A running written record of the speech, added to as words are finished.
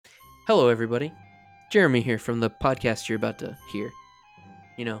Hello, everybody. Jeremy here from the podcast you're about to hear.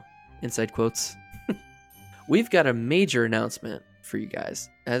 You know, inside quotes. We've got a major announcement for you guys.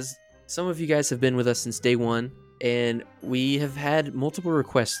 As some of you guys have been with us since day one, and we have had multiple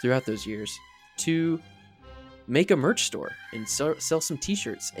requests throughout those years to make a merch store and sell some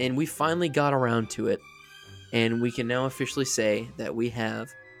t-shirts. And we finally got around to it. And we can now officially say that we have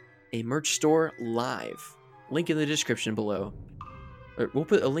a merch store live. Link in the description below. Or we'll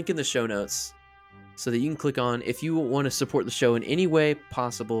put a link in the show notes so that you can click on if you want to support the show in any way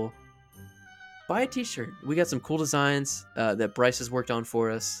possible. Buy a t-shirt. We got some cool designs that Bryce has worked on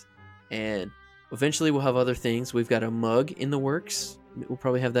for us, and eventually we'll have other things. We've got a mug in the works. We'll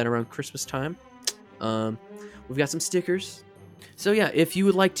probably have that around Christmas time. We've got some stickers. So yeah, if you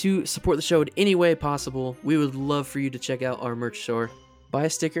would like to support the show in any way possible, we would love for you to check out our merch store. Buy a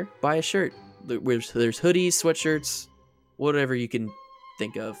sticker, buy a shirt. There's hoodies, sweatshirts, whatever you can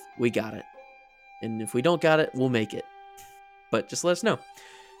think of. We got it. And if we don't got it, we'll make it. But just let us know.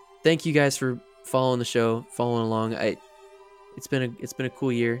 Thank you guys for following the show, following along. It's been a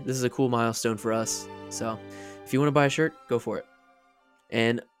cool year. This is a cool milestone for us. So if you want to buy a shirt, go for it.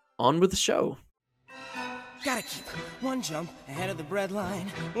 And on with the show. Gotta keep one jump ahead of the breadline,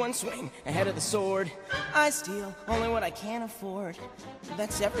 one swing ahead of the sword. I steal only what I can afford.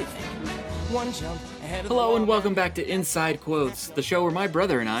 That's everything. One jump ahead of the Hello and welcome back to Inside Quotes, the show where my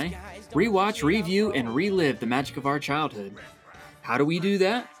brother and I rewatch, review, and relive the magic of our childhood. How do we do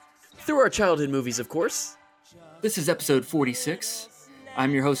that? Through our childhood movies, of course. This is episode 46.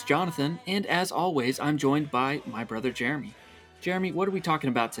 I'm your host, Jonathan, and as always, I'm joined by my brother, Jeremy. Jeremy, what are we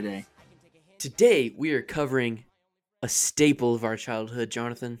talking about today? Today, we are covering a staple of our childhood,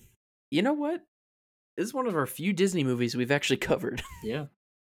 Jonathan. You know what? This is one of our few Disney movies we've actually covered. Yeah.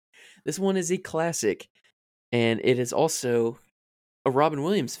 This one is a classic, and it is also a Robin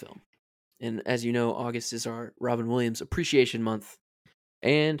Williams film. And as you know, August is our Robin Williams Appreciation Month.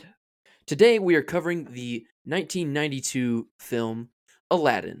 And today we are covering the 1992 film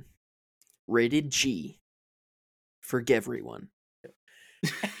Aladdin, rated G, for everyone.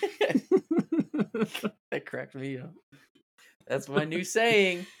 That cracked me up. That's my new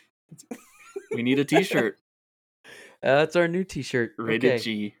saying. We need a t-shirt. That's our new t-shirt. Rated Okay.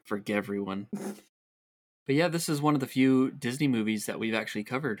 G for everyone. But yeah, this is one of the few Disney movies that we've actually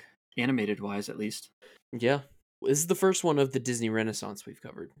covered, animated-wise at least. Yeah. This is the first one of the Disney Renaissance we've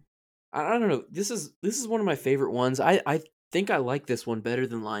covered. I don't know. This is one of my favorite ones. I think I like this one better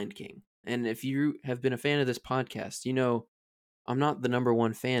than Lion King. And if you have been a fan of this podcast, you know I'm not the number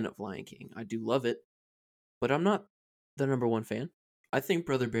one fan of Lion King. I do love it, but I'm not the number one fan. I think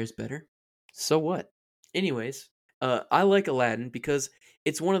Brother Bear's better. So what? Anyways, I like Aladdin because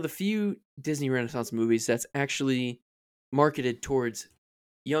it's one of the few Disney Renaissance movies that's actually marketed towards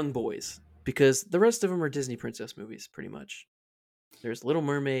young boys, because the rest of them are Disney princess movies, pretty much. There's Little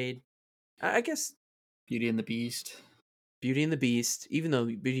Mermaid, I guess Beauty and the Beast. Beauty and the Beast, even though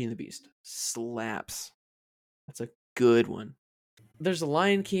Beauty and the Beast slaps. That's a good one. There's a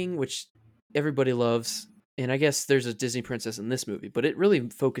Lion King, which everybody loves, and I guess there's a Disney princess in this movie, but it really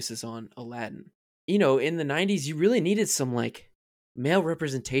focuses on Aladdin. You know, in the 90s, you really needed some, like, male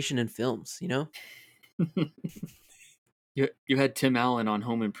representation in films, you know? You had Tim Allen on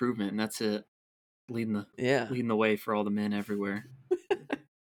Home Improvement, and that's it. Leading the way for all the men everywhere.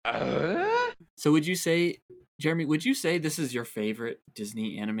 So would you say, Jeremy, this is your favorite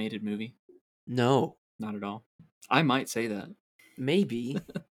Disney animated movie? No. Not at all. I might say that. Maybe.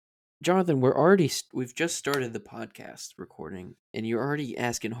 Jonathan, we've just started the podcast recording, and you're already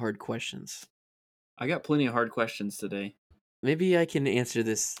asking hard questions. I got plenty of hard questions today. Maybe I can answer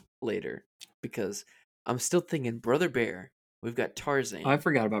this later, because I'm still thinking Brother Bear. We've got Tarzan. I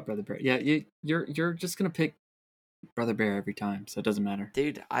forgot about Brother Bear. Yeah, you're just gonna pick Brother Bear every time, so it doesn't matter.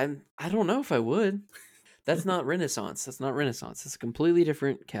 Dude, I don't know if I would. That's not Renaissance. That's a completely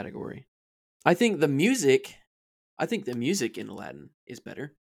different category. I think the music in Aladdin is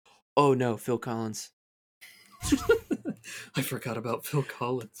better. Oh no, Phil Collins. I forgot about Phil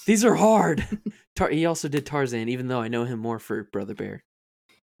Collins. These are hard. He also did Tarzan, even though I know him more for Brother Bear.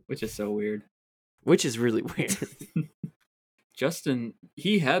 Which is so weird. Which is really weird. Justin,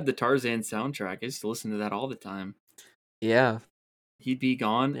 he had the Tarzan soundtrack. I used to listen to that all the time. Yeah. He'd be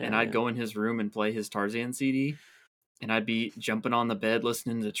gone, and I'd go in his room and play his Tarzan CD, and I'd be jumping on the bed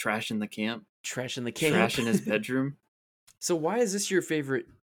listening to Trash in the Camp. Trash in the Camp. Trash in his bedroom. So why is this your favorite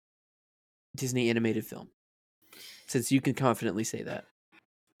Disney animated film? Since you can confidently say that.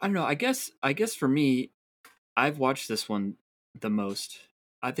 I don't know. I guess for me, I've watched this one the most.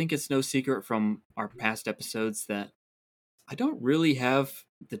 I think it's no secret from our past episodes that I don't really have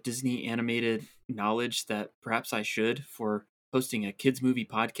the Disney animated knowledge that perhaps I should for hosting a kids movie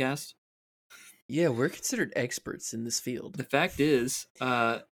podcast. Yeah, we're considered experts in this field. The fact is,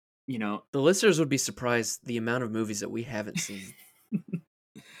 you know, The listeners would be surprised the amount of movies that we haven't seen.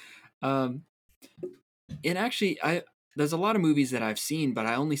 um, and actually, there's a lot of movies that I've seen, but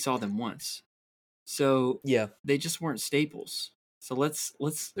I only saw them once, so Yeah, they just weren't staples. So let's.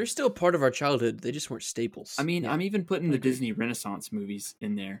 they're still part of our childhood. They just weren't staples. I mean, Yeah. I'm even putting I the agree. Disney Renaissance movies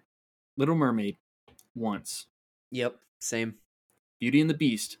in there. Little Mermaid, once. Yep, same. Beauty and the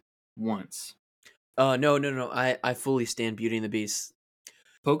Beast, once. No. I fully stand Beauty and the Beast.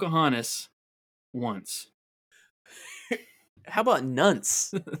 Pocahontas, once. How about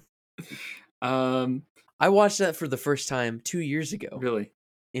Nunts? Um, I watched that for the first time 2 years ago, really.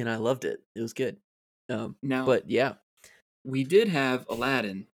 and I loved it. It was good. Now, But yeah, we did have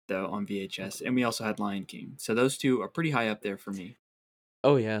Aladdin though on VHS, and we also had Lion King. So those two are pretty high up there for me.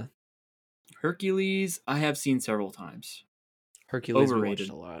 oh yeah, Hercules, I have seen several times. Hercules Overrated.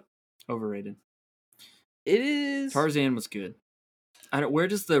 we watched a lot. Overrated. It is. Tarzan was good. I don't. Where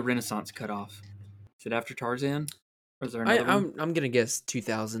does the Renaissance cut off? Is it after Tarzan, or is there another one? I'm gonna guess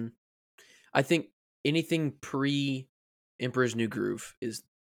 2000. I think anything pre Emperor's New Groove is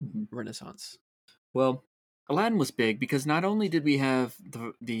Mhm. Renaissance. Well, Aladdin was big because not only did we have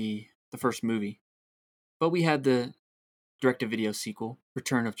the first movie, but we had the direct-to-video sequel,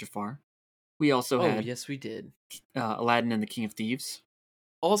 Return of Jafar. We also Oh had yes, we did. Aladdin and the King of Thieves.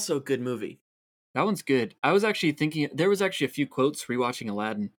 Also, good movie. That one's good. I was actually thinking there was actually a few quotes rewatching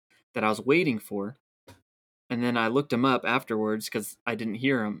Aladdin that I was waiting for, and then I looked them up afterwards because I didn't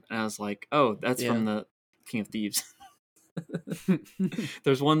hear them, and I was like, "Oh, that's from the King of Thieves."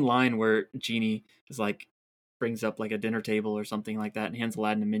 There's one line where Genie is like brings up like a dinner table or something like that and hands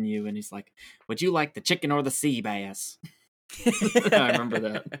Aladdin a menu, and he's like, "Would you like the chicken or the sea bass?" I remember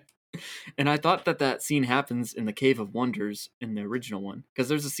that. And I thought that scene happens in the Cave of Wonders in the original one, because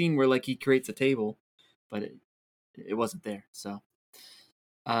there's a scene where like he creates a table, but it wasn't there. So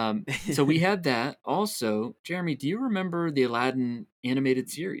so we had that. Also, Jeremy, do you remember the Aladdin animated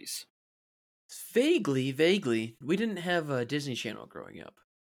series? Vaguely. We didn't have a Disney Channel growing up,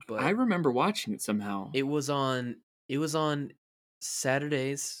 but I remember watching it somehow. it was on. It was on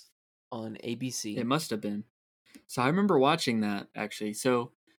Saturdays on ABC. It must have been. So I remember watching that actually.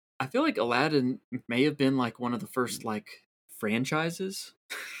 So I feel like Aladdin may have been like one of the first like franchises.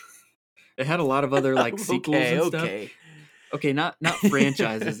 It had a lot of other like sequels and stuff. Okay, not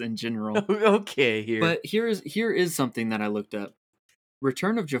franchises in general. Okay, here. But here is something that I looked up.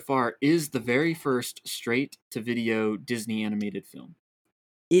 Return of Jafar is the very first straight to video Disney animated film.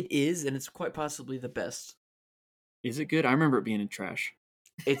 It is, and it's quite possibly the best. Is it good? I remember it being in trash.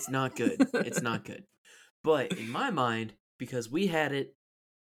 It's not good. It's not good. But in my mind, because we had it,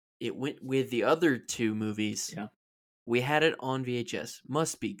 it went with the other two movies. Yeah. We had it on VHS.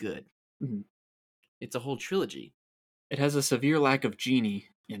 Must be good. Mhm. It's a whole trilogy. It has a severe lack of Genie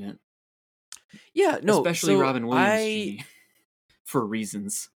in it. Yeah, no. Especially so Robin Williams Genie. For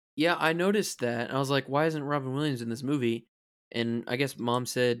reasons. Yeah, I noticed that. I was like, why isn't Robin Williams in this movie? And I guess Mom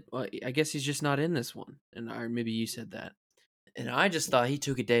said, well, I guess he's just not in this one. Or maybe you said that. And I just thought he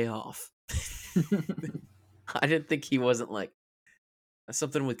took a day off. I didn't think he wasn't like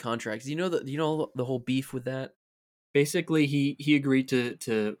something with contracts. You know the whole beef with that? Basically, he agreed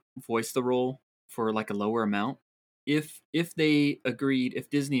to voice the role for like a lower amount. If Disney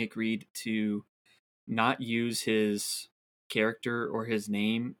agreed to not use his character or his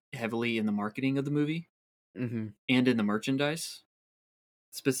name heavily in the marketing of the movie Mm-hmm. and in the merchandise,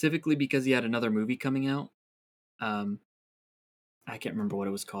 specifically because he had another movie coming out. I can't remember what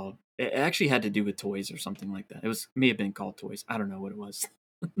it was called. It actually had to do with toys or something like that. May have been called Toys. I don't know what it was.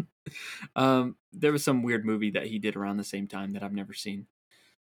 There was some weird movie that he did around the same time that I've never seen.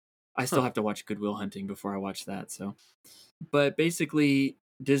 I still have to watch Good Will Hunting before I watch that. So, but basically,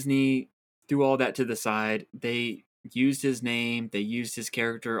 Disney threw all that to the side. They used his name, they used his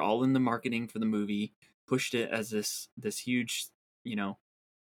character, all in the marketing for the movie. Pushed it as this huge,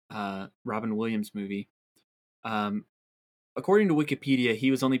 Robin Williams movie. According to Wikipedia,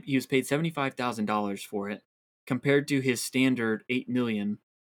 he was paid $75,000 for it, compared to his standard $8 million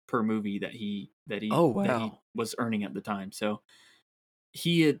per movie that he was earning at the time. So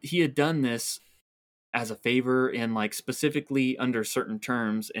he had done this as a favor and like specifically under certain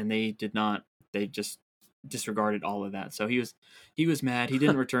terms, and they just disregarded all of that. So he was mad. He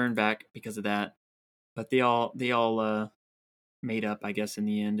didn't return back because of that, but they all made up, I guess, in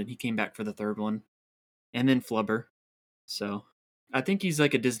the end, and he came back for the third one, and then Flubber. So I think he's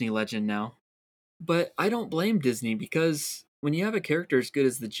like a Disney legend now. But I don't blame Disney, because when you have a character as good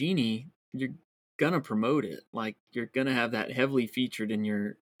as the genie, you're gonna promote it. Like, you're gonna have that heavily featured in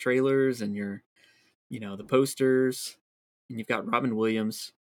your trailers and your, the posters. And you've got Robin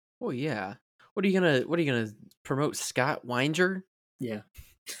Williams. Oh yeah. What are you gonna promote, Scott Weinger? Yeah.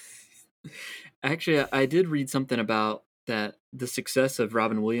 Actually, I did read something about that. The success of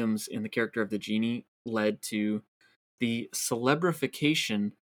Robin Williams in the character of the genie led to the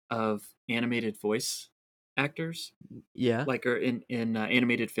celebrification of animated voice actors. Yeah. Like, or in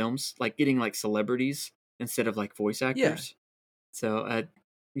animated films, like getting like celebrities instead of like voice actors. So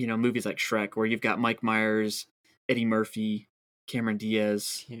movies like Shrek, where you've got Mike Myers, Eddie Murphy, Cameron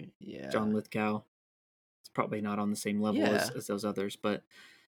Diaz, John Lithgow. It's probably not on the same level as those others, but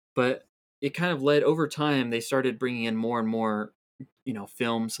it kind of led, over time, they started bringing in more and more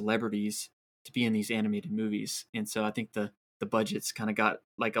film celebrities to be in these animated movies. And so I think the budgets kind of got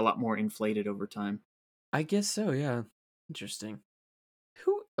like a lot more inflated over time. I guess so, yeah. Interesting.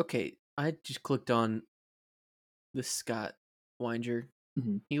 Okay, I just clicked on the Scott Weinger.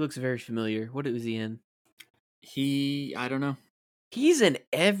 Mm-hmm. He looks very familiar. What was he in? I don't know. He's in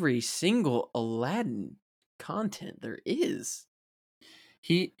every single Aladdin content there is.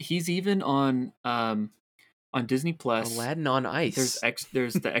 He's even on Disney Plus. Aladdin on Ice.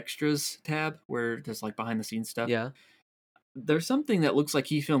 There's the extras tab where there's like behind the scenes stuff. Yeah. There's something that looks like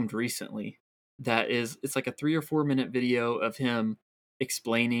he filmed recently. It's like a 3 or 4 minute video of him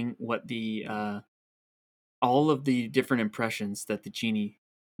explaining what the all of the different impressions that the genie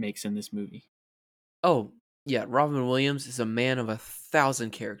makes in this movie. Oh, yeah, Robin Williams is a man of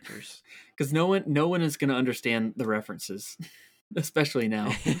 1,000 characters. Because no one is going to understand the references, especially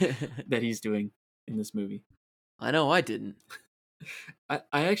now that he's doing in this movie. I know I didn't. I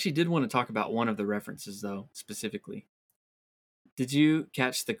actually did want to talk about one of the references, though, specifically. Did you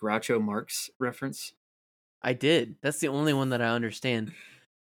catch the Groucho Marx reference? I did. That's the only one that I understand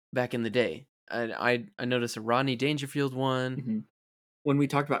back in the day. I noticed a Rodney Dangerfield one. Mm-hmm. When we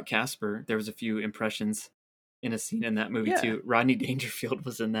talked about Casper, there was a few impressions in a scene in that movie too. Rodney Dangerfield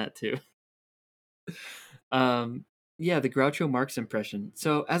was in that too. The Groucho Marx impression.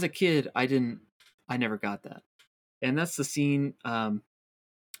 So as a kid, I never got that. And that's the scene.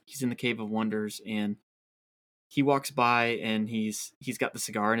 He's in the Cave of Wonders, and he walks by, and he's got the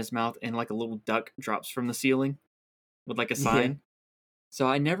cigar in his mouth, and like a little duck drops from the ceiling with like a sign. Yeah. So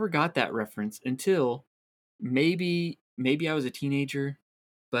I never got that reference until maybe I was a teenager,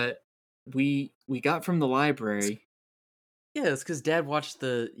 but we got from the library. Yeah, it's because Dad watched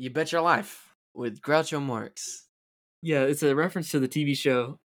the You Bet Your Life with Groucho Marx. Yeah, it's a reference to the TV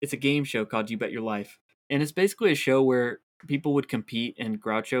show. It's a game show called You Bet Your Life. And it's basically a show where people would compete and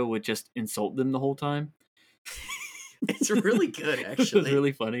Groucho would just insult them the whole time. It's really good, actually. It was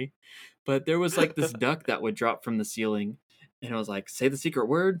really funny. But there was like this duck that would drop from the ceiling, and it was like, say the secret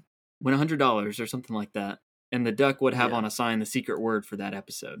word, win $100 or something like that. And the duck would have on a sign the secret word for that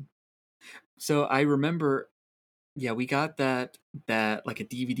episode. So I remember, we got that like a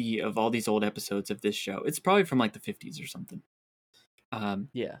DVD of all these old episodes of this show. It's probably from like the 50s or something.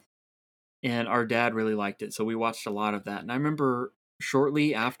 And our dad really liked it, so we watched a lot of that. And I remember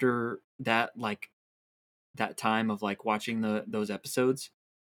shortly after that, like that time of like watching those episodes,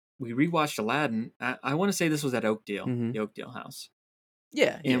 we rewatched Aladdin. I want to say this was at Oakdale, the Oakdale house.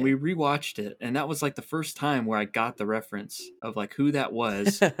 Yeah. And we rewatched it, and that was like the first time where I got the reference of like who that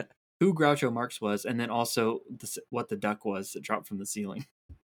was, who Groucho Marx was, and then also what the duck was that dropped from the ceiling.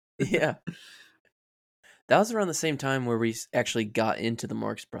 Yeah. That was around the same time where we actually got into the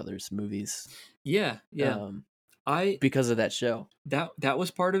Marx Brothers movies. Yeah. Because of that show. That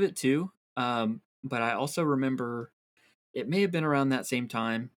was part of it too. But I also remember it may have been around that same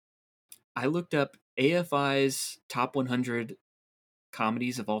time. I looked up AFI's top 100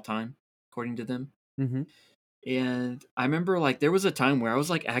 comedies of all time, according to them. Mm-hmm. And I remember like there was a time where I was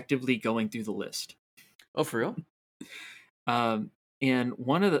like actively going through the list. Oh, for real? And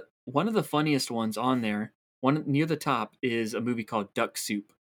one of the funniest ones on there, one near the top, is a movie called Duck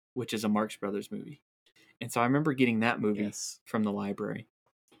Soup, which is a Marx Brothers movie. And so I remember getting that movie from the library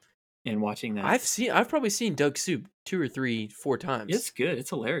and watching that. I've probably seen Duck Soup 2 or 3, 4 times. It's good.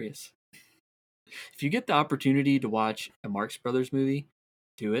 It's hilarious. If you get the opportunity to watch a Marx Brothers movie,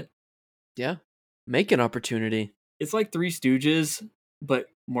 do it. Yeah. Make an opportunity. It's like Three Stooges, but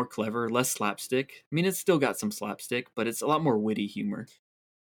more clever, less slapstick. I mean, it's still got some slapstick, but it's a lot more witty humor.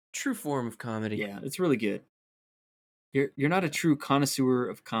 True form of comedy. Yeah, it's really good. You're not a true connoisseur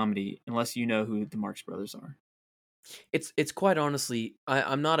of comedy unless you know who the Marx Brothers are. It's quite honestly,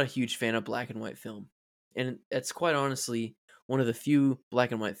 I'm not a huge fan of black and white film. And it's quite honestly one of the few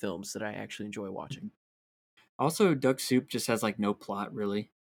black and white films that I actually enjoy watching. Also, Duck Soup just has like no plot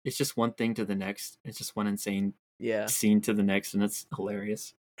really. It's just one thing to the next. It's just one insane scene to the next, and it's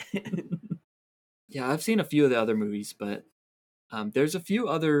hilarious. Yeah, I've seen a few of the other movies, but there's a few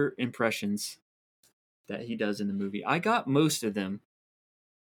other impressions that he does in the movie. I got most of them,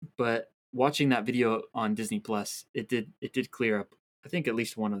 but watching that video on Disney Plus, it did clear up, I think, at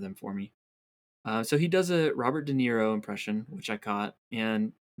least one of them for me. So he does a Robert De Niro impression, which I caught,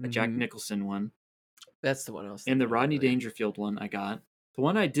 and a Jack Nicholson one. That's the one I was thinking. And the Rodney Dangerfield one I got. The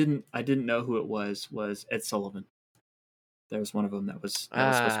one I didn't know who it was Ed Sullivan. There was one of them that was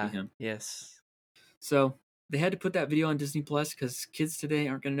supposed to be him. Yes. So they had to put that video on Disney Plus because kids today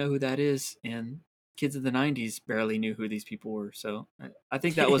aren't going to know who that is, and kids of the 90s barely knew who these people were. So I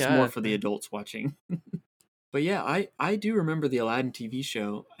think that was more for the adults watching. But yeah, I do remember the Aladdin TV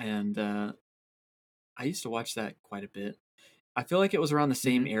show, and I used to watch that quite a bit. I feel like it was around the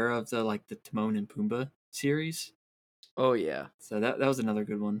same era of the Timon and Pumbaa series. Oh yeah. So that was another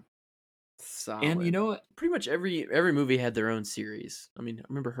good one. Solid. And you know what? Pretty much every movie had their own series. I mean, I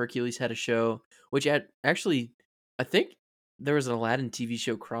remember Hercules had a show, which actually, I think there was an Aladdin TV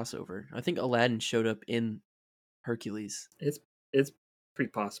show crossover. I think Aladdin showed up in Hercules. It's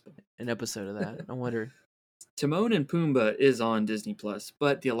pretty possible. An episode of that. I wonder. Timon and Pumbaa is on Disney Plus,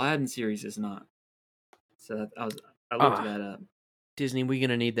 but the Aladdin series is not. So I looked that up. Disney, we're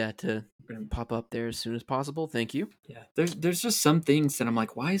gonna need that to pop up there as soon as possible. Thank you. Yeah, there's just some things that I'm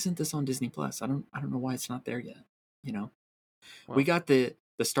like, why isn't this on Disney Plus? I don't know why it's not there yet. You know, we got the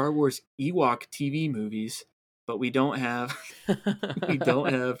Star Wars Ewok TV movies, but we don't have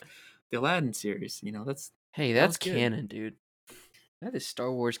the Aladdin series. You know, that's canon, dude. That is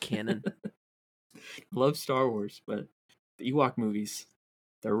Star Wars canon. Love Star Wars, but the Ewok movies,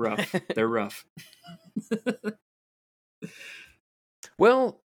 they're rough. They're rough.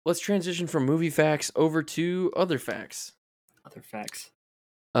 Well, let's transition from movie facts over to other facts. Other facts.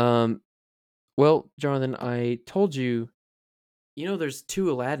 Well, Jonathan, I told you, there's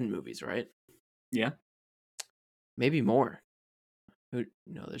 2 Aladdin movies, right? Yeah. Maybe more. No,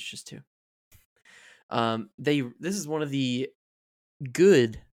 there's just 2. This is one of the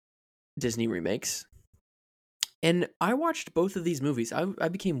good Disney remakes. And I watched both of these movies. I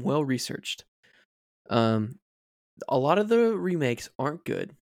became well researched. A lot of the remakes aren't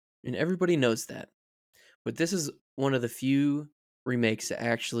good, and everybody knows that. But this is one of the few remakes that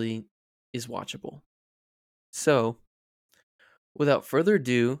actually is watchable. So, without further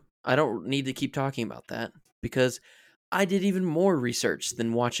ado, I don't need to keep talking about that because I did even more research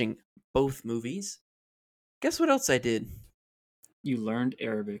than watching both movies. Guess what else I did? You learned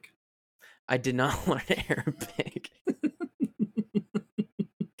Arabic. I did not learn Arabic.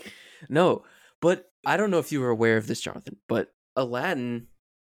 No, but I don't know if you were aware of this, Jonathan, but Aladdin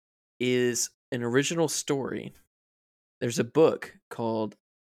is an original story. There's a book called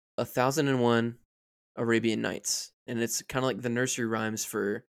 1001 Arabian Nights, and it's kind of like the nursery rhymes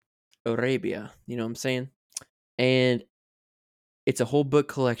for Arabia, you know what I'm saying? And it's a whole book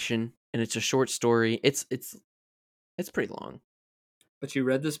collection, and it's a short story. It's pretty long. But you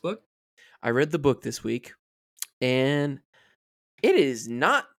read this book? I read the book this week, and it is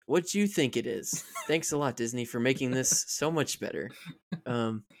not what you think it is. Thanks a lot, Disney, for making this so much better.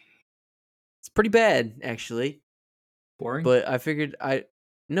 It's pretty bad, actually. Boring? But I figured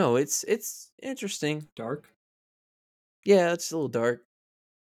no, it's interesting. Dark? Yeah, it's a little dark.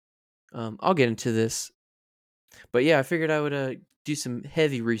 I'll get into this. But yeah, I figured I would do some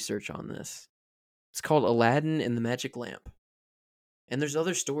heavy research on this. It's called Aladdin and the Magic Lamp. And there's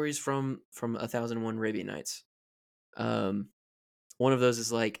other stories from 1001 Arabian Nights. One of those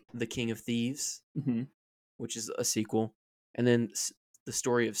is like The King of Thieves, which is a sequel. And then the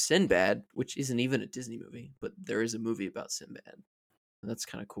story of Sinbad, which isn't even a Disney movie, but there is a movie about Sinbad. And that's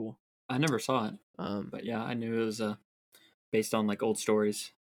kind of cool. I never saw it. But yeah, I knew it was based on like old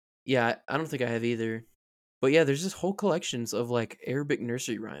stories. Yeah, I don't think I have either. But yeah, there's this whole collections of like Arabic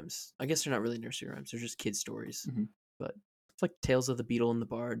nursery rhymes. I guess they're not really nursery rhymes. They're just kid stories. But it's like Tales of the Beetle and the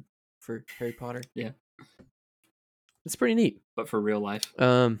Bard for Harry Potter. Yeah. It's pretty neat. But for real life.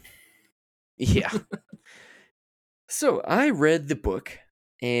 Yeah. So I read the book,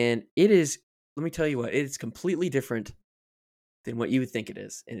 and it is, let me tell you what, it is completely different than what you would think it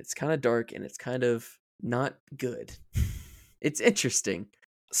is. And it's kind of dark, and it's kind of not good. It's interesting.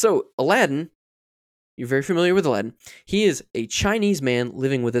 So Aladdin, you're very familiar with Aladdin. He is a Chinese man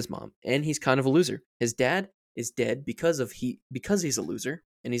living with his mom, and he's kind of a loser. His dad is dead because he's a loser,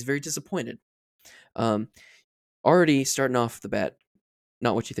 and he's very disappointed. Already starting off the bat,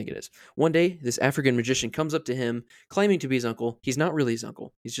 Not what you think it is. One day, this African magician comes up to him, claiming to be his uncle. He's not really his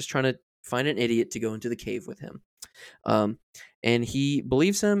uncle. He's just trying to find an idiot to go into the cave with him. And he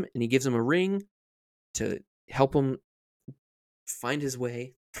believes him, and he gives him a ring to help him find his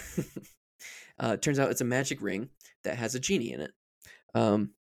way. Turns out it's a magic ring that has a genie in it. And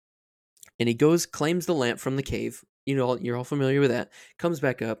he goes, claims the lamp from the cave. You know, you're all familiar with that. Comes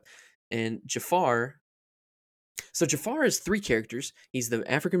back up, and Jafar. So Jafar is 3 characters. He's the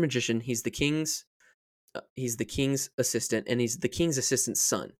African magician. He's the king's assistant, and he's the king's assistant's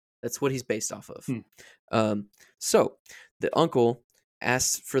son. That's what he's based off of. So the uncle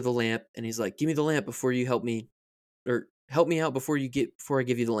asks for the lamp, and he's like, "Give me the lamp before you help me, or help me out before I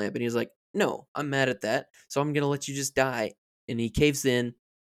give you the lamp." And he's like, "No, I'm mad at that, so I'm gonna let you just die." And he caves in.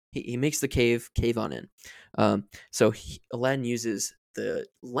 He makes the cave on in. So Aladdin uses the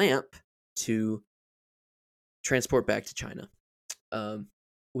lamp to transport back to China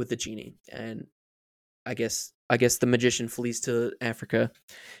with the genie, and I guess the magician flees to Africa,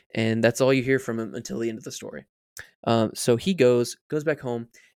 and that's all you hear from him until the end of the story. So he goes back home,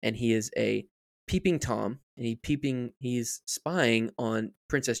 and he is a peeping Tom, and he's spying on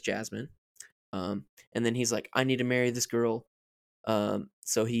Princess Jasmine, and then he's like, I need to marry this girl.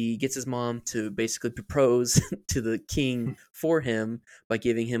 So he gets his mom to basically propose to the king for him by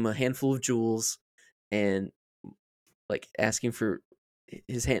giving him a handful of jewels and like asking for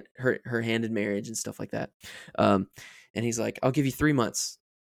his hand, her hand in marriage and stuff like that. And he's like, I'll give you 3 months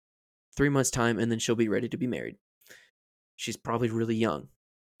time, and then she'll be ready to be married. She's probably really young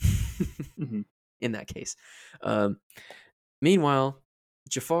in that case. Meanwhile,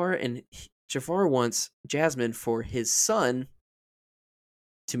 Jafar wants Jasmine for his son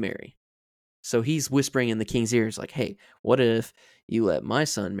to marry. So he's whispering in the king's ears like, hey, what if you let my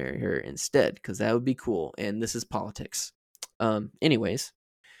son marry her instead? Because that would be cool. And this is politics. Anyways,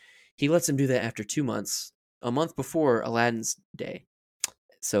 he lets him do that after 2 months, a month before Aladdin's day.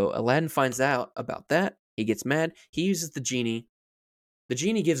 So Aladdin finds out about that. He gets mad. He uses the genie. The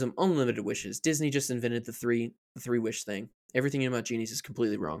genie gives him unlimited wishes. Disney just invented the three wish thing. Everything about genies is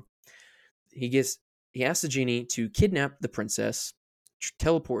completely wrong. He asks the genie to kidnap the princess,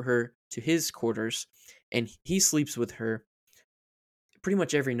 teleport her to his quarters, and he sleeps with her pretty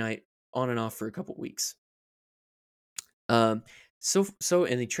much every night, on and off for a couple weeks. And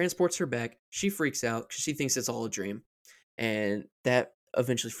he transports her back. She freaks out because she thinks it's all a dream, and that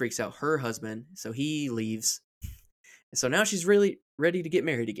eventually freaks out her husband. So he leaves. And so now she's really ready to get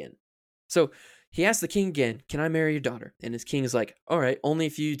married again. So he asks the king again, "Can I marry your daughter?" And his king is like, "All right, only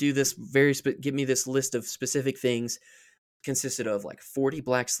if you do this give me this list of specific things." Consisted of like 40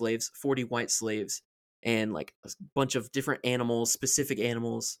 black slaves, 40 white slaves, and like a bunch of different animals, specific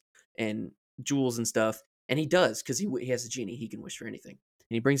animals, and jewels and stuff. And he does, because he has a genie. He can wish for anything.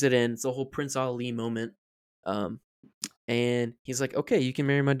 And he brings it in. It's a whole Prince Ali moment. And he's like, okay, you can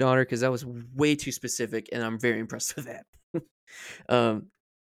marry my daughter, because that was way too specific, and I'm very impressed with that.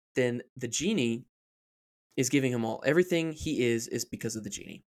 Then the genie is giving him everything he is because of the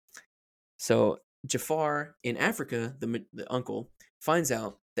genie. So Jafar in Africa, the uncle, finds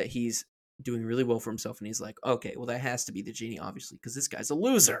out that he's doing really well for himself, and he's like, okay, well, that has to be the genie, obviously, because this guy's a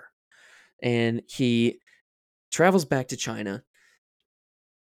loser. And he travels back to China,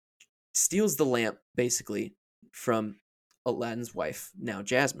 steals the lamp, basically, from Aladdin's wife, now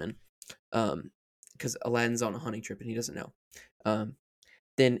Jasmine, because Aladdin's on a hunting trip, and he doesn't know.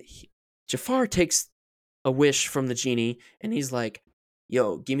 Then Jafar takes a wish from the genie, and he's like,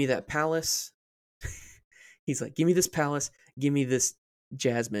 yo, give me that palace. He's like, give me this palace, give me this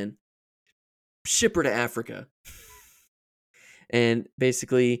Jasmine, ship her to Africa. And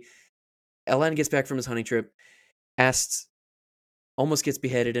basically, Aladdin gets back from his hunting trip, almost gets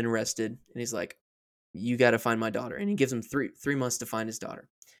beheaded and arrested, and he's like, you got to find my daughter. And he gives him three months to find his daughter.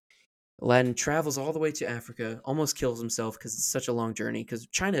 Aladdin travels all the way to Africa, almost kills himself because it's such a long journey, because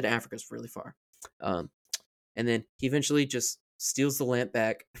China to Africa is really far. And then he eventually just steals the lamp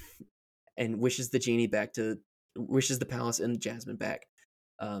back and wishes the palace and Jasmine back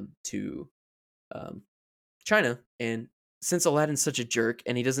to China. And since Aladdin's such a jerk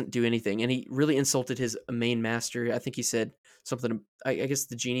and he doesn't do anything, and he really insulted his main master, I think he said something, I guess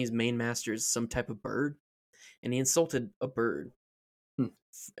the genie's main master is some type of bird, and he insulted a bird.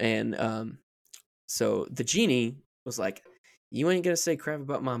 And so the genie was like, you ain't gonna say crap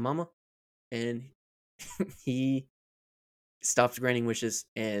about my mama. And he stops granting wishes,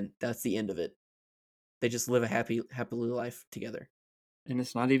 and that's the end of it. They just live a happily life together. And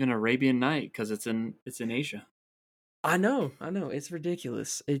it's not even Arabian Night, because it's in Asia. I know. It's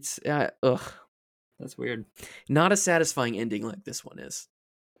ridiculous. It's ugh. That's weird. Not a satisfying ending like this one is.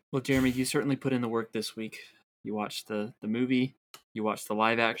 Well, Jeremy, you certainly put in the work this week. You watched the movie, you watched the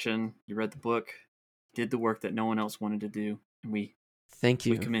live action, you read the book, did the work that no one else wanted to do, and we thank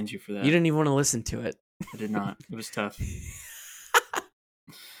you. We commend you for that. You didn't even want to listen to it. I did not. It was tough.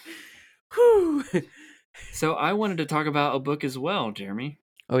 Whew. So I wanted to talk about a book as well, Jeremy.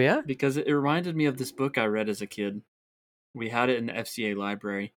 Oh yeah? Because it reminded me of this book I read as a kid. We had it in the FCA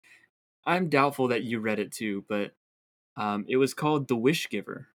library. I'm doubtful that you read it too, but it was called The Wish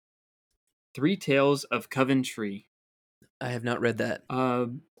Giver. 3 Tales of Coventry. I have not read that.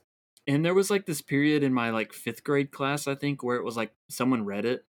 And there was like this period in my like 5th grade class, I think, where it was like someone read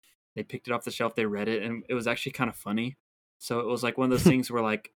it. They picked it off the shelf, they read it, and it was actually kind of funny. So it was like one of those things where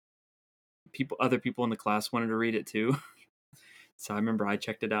like other people in the class wanted to read it too. So I remember I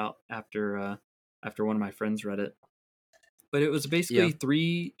checked it out after one of my friends read it. But it was basically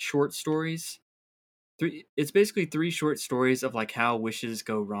 3 short stories. It's basically 3 short stories of like how wishes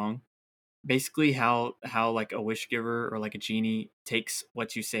go wrong. Basically how like a wish giver or like a genie takes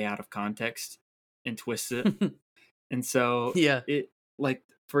what you say out of context and twists it. And so it, like,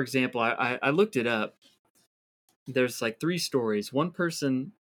 for example, I looked it up. There's like 3 stories. One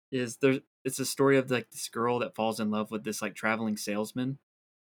person is there. It's a story of like this girl that falls in love with this like traveling salesman.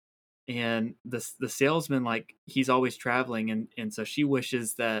 And the salesman, like, he's always traveling, and so she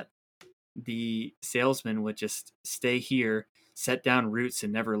wishes that the salesman would just stay here, set down roots,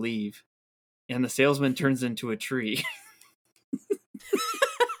 and never leave. And the salesman turns into a tree.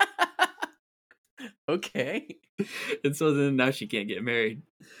 Okay. And so then now she can't get married.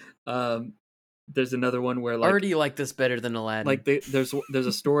 There's another one where like already like this better than Aladdin. Like there's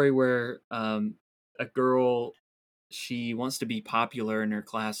a story where a girl, she wants to be popular in her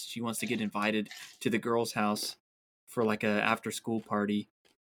class. She wants to get invited to the girls' house for like a after school party,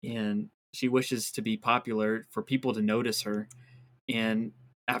 and she wishes to be popular for people to notice her. And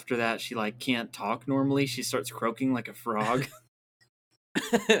after that, she like can't talk normally. She starts croaking like a frog.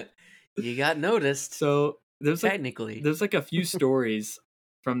 You got noticed. So there's technically like a few stories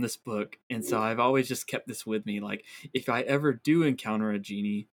from this book, and so I've always just kept this with me. Like, if I ever do encounter a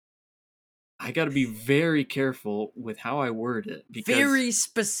genie, I got to be very careful with how I word it, because very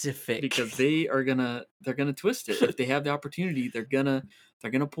specific, because they're gonna twist it. If they have the opportunity, they're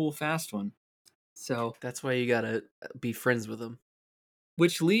gonna pull a fast one. So that's why you gotta be friends with them.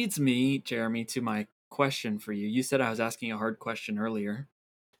 Which leads me, Jeremy, to my question for you. You said I was asking a hard question earlier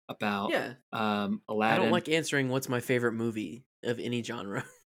about Aladdin. I don't like answering what's my favorite movie of any genre.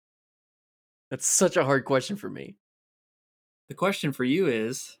 That's such a hard question for me. The question for you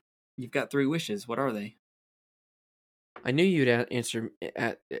is, you've got 3 wishes. What are they? I knew you'd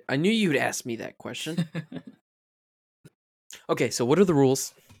I knew you'd ask me that question. Okay, so what are the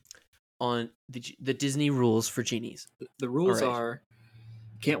rules on the Disney rules for genies? The rules are: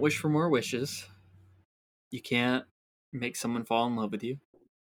 you can't wish for more wishes. You can't make someone fall in love with you.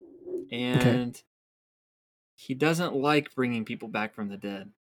 And he doesn't like bringing people back from the dead.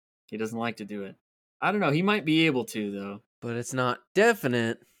 He doesn't like to do it. I don't know. He might be able to, though. But it's not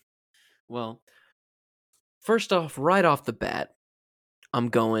definite. Well, first off, right off the bat, I'm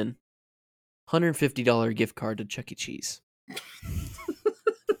going $150 gift card to Chuck E. Cheese.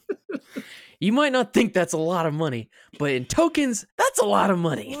 You might not think that's a lot of money, but in tokens, that's a lot of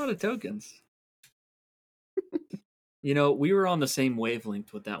money. A lot of tokens. You know, we were on the same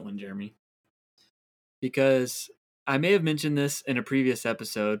wavelength with that one, Jeremy. Because I may have mentioned this in a previous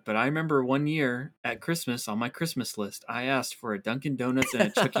episode, but I remember one year at Christmas, on my Christmas list, I asked for a Dunkin' Donuts and a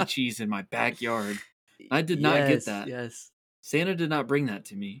Chuck E. Cheese in my backyard. I did not get that. Yes. Santa did not bring that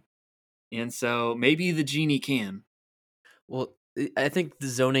to me. And so maybe the genie can. Well, I think the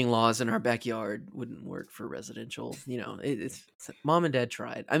zoning laws in our backyard wouldn't work for residential. You know, it's Mom and Dad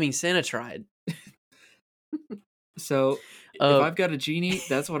tried. I mean, Santa tried. So if I've got a genie,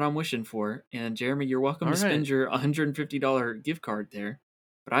 that's what I'm wishing for. And Jeremy, you're welcome to spend your $150 gift card there.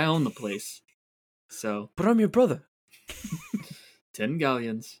 But I own the place. So. But I'm your brother. 10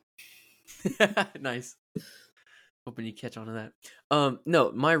 galleons. Nice. Hoping you catch on to that.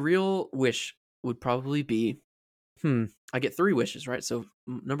 No, my real wish would probably be, I get 3 wishes, right? So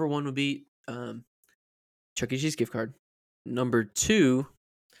number 1 would be Chuck E. Cheese gift card. Number 2,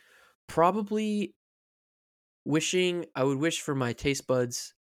 probably I would wish for my taste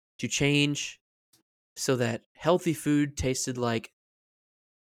buds to change so that healthy food tasted like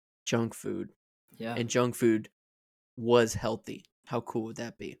junk food. Yeah. And junk food was healthy. How cool would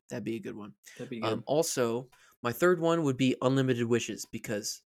that be? That'd be a good one. That'd be good. Also, my third one would be unlimited wishes,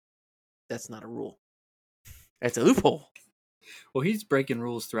 because that's not a rule. That's a loophole. Well, he's breaking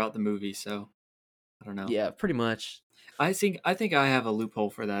rules throughout the movie, so I don't know. Yeah, pretty much. I think I have a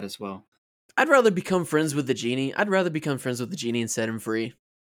loophole for that as well. I'd rather become friends with the genie. And set him free.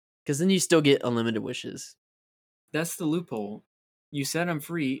 Because then you still get unlimited wishes. That's the loophole. You set him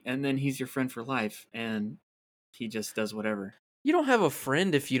free, and then he's your friend for life, and he just does whatever. You don't have a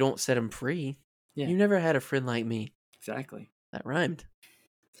friend if you don't set him free. Yeah. You never had a friend like me. Exactly. That rhymed.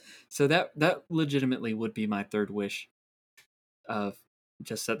 So that legitimately would be my third wish. Of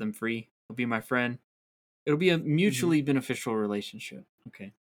just set them free. It'll be my friend. It'll be a mutually beneficial relationship.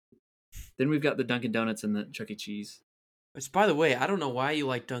 Okay. Then we've got the Dunkin' Donuts and the Chuck E. Cheese. Which, by the way, I don't know why you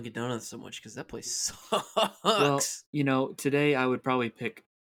like Dunkin' Donuts so much, because that place sucks. Well, today I would probably pick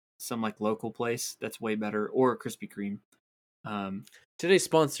some like local place that's way better, or Krispy Kreme. Today's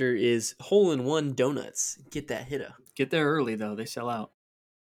sponsor is Hole-in-One Donuts. Get that hitter. Get there early though; they sell out.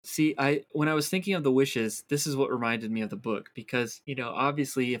 See, when I was thinking of the wishes, this is what reminded me of the book, because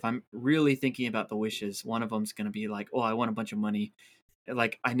obviously, if I'm really thinking about the wishes, one of them's going to be like, "Oh, I want a bunch of money,"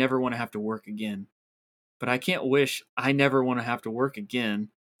 like I never want to have to work again. But I can't wish I never want to have to work again,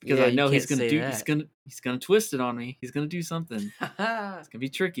 because I know he's gonna do. He's gonna twist it on me. He's gonna do something. It's gonna be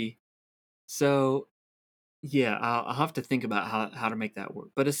tricky. So, yeah, I'll have to think about how to make that work.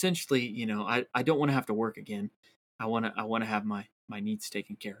 But essentially, I don't want to have to work again. I want to have my needs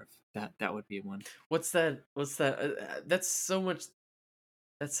taken care of. That would be one. What's that? That's so much.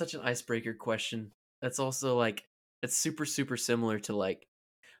 That's such an icebreaker question. That's also like it's super similar to like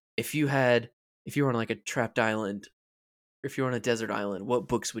if you were on like a trapped island, or if you're on a desert island, what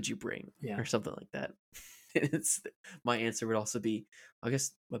books would you bring? Yeah. Or something like that. My answer would also be, I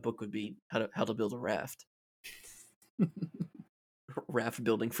guess my book would be how to build a raft. Raft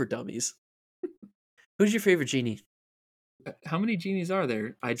building for dummies. Who's your favorite genie? How many genies are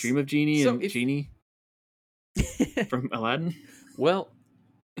there? I Dream of Genie and Genie from Aladdin? Well,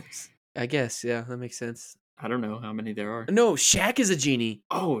 I guess, yeah, that makes sense. I don't know how many there are. No, Shaq is a genie.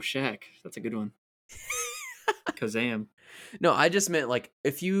 Oh, Shaq. That's a good one. Kazam. No, I just meant like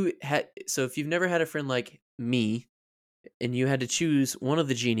if you've never had a friend like me and you had to choose one of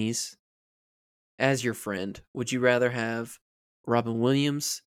the genies as your friend, would you rather have Robin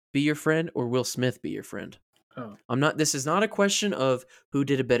Williams be your friend or Will Smith be your friend? Oh. This is not a question of who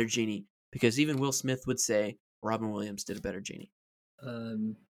did a better genie, because even Will Smith would say Robin Williams did a better genie.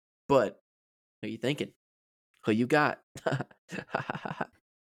 But what are you thinking? Who you got?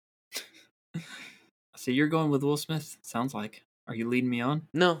 So you're going with Will Smith, sounds like. Are you leading me on?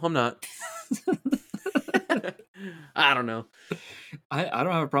 No, I'm not. I don't know. I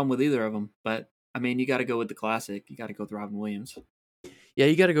don't have a problem with either of them, but I mean, you got to go with the classic. You got to go with Robin Williams. Yeah,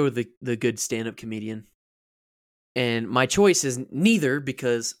 you got to go with the good stand-up comedian. And my choice is neither,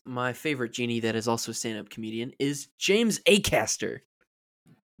 because my favorite genie that is also a stand-up comedian is James Acaster.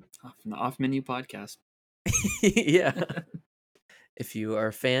 From the Off Menu Podcast. Yeah. If you are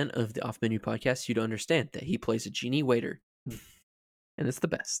a fan of the Off Menu Podcast, you'd understand that he plays a genie waiter. And it's the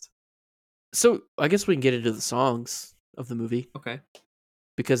best. So I guess we can get into the songs of the movie. Okay.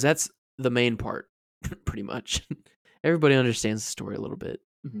 Because that's the main part, pretty much. Everybody understands the story a little bit.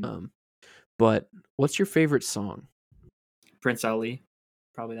 Mm-hmm. But what's your favorite song? Prince Ali.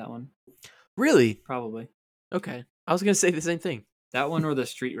 Probably that one. Really? Probably. Okay. I was going to say the same thing. That one or the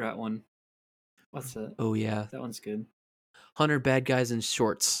Street Rat one. What's that? Oh, yeah. That one's good. 100 Bad Guys in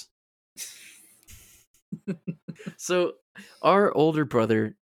Shorts. So, our older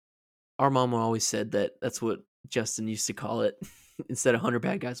brother, our mom always said that's what Justin used to call it. Instead of 100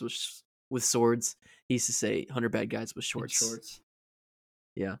 Bad Guys with swords, he used to say 100 Bad Guys with shorts.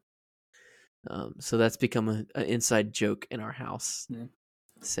 Yeah. So that's become an inside joke in our house. Yeah.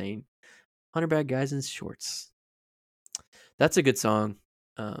 Saying 100 Bad Guys in Shorts. That's a good song.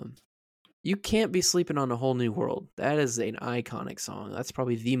 You Can't Be Sleeping on a Whole New World. That is an iconic song. That's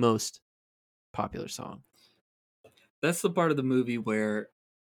probably the most popular song. That's the part of the movie where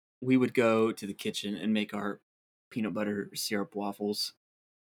we would go to the kitchen and make our peanut butter syrup waffles.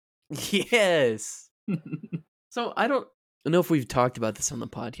 Yes. So I don't know if we've talked about this on the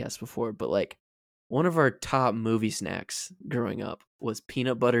podcast before, but like one of our top movie snacks growing up was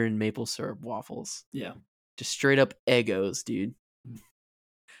peanut butter and maple syrup waffles. Yeah. Just straight up Eggos, dude.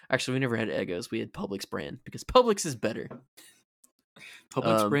 Actually, we never had Eggos. We had Publix brand because Publix is better.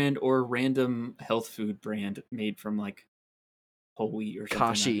 Publix brand or random health food brand made from like whole wheat or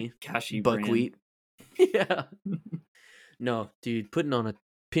something. Kashi buckwheat. Yeah. No, dude, putting on a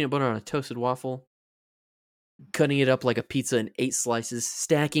peanut butter on a toasted waffle, cutting it up like a pizza in 8 slices,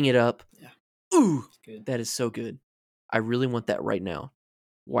 stacking it up. Yeah. Ooh, that is so good. I really want that right now.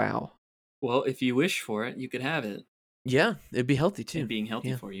 Wow. Well, if you wish for it, you could have it. Yeah, it'd be healthy too. And being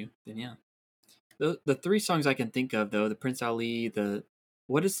healthy for you, then yeah. The three songs I can think of though, the Prince Ali,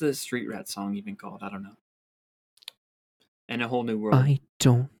 what is the Street Rat song even called? I don't know. And A Whole New World. I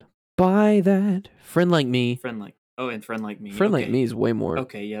don't buy that. Friend Like Me. And Friend Like Me. Friend Like Me is way more.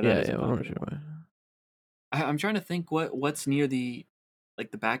 Okay, yeah, that is a popular one. I'm trying to think what's near the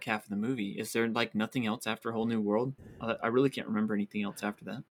back half of the movie. Is there like nothing else after A Whole New World? I really can't remember anything else after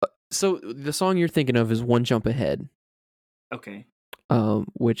that. So the song you're thinking of is One Jump Ahead. Okay.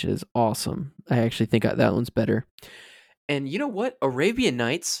 Which is awesome. I actually think that one's better. And you know what? Arabian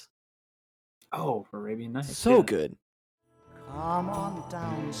Nights. Oh, Arabian Nights. So good. Come on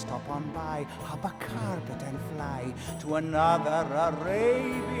down, stop on by, hop a carpet and fly to another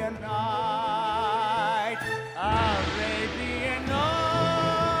Arabian night. Arabian nights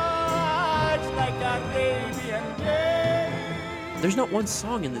like Arabian days. There's not one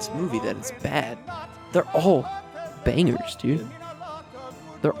song in this movie that is bad. They're all bangers, dude.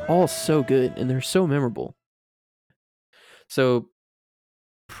 They're all so good and they're so memorable. So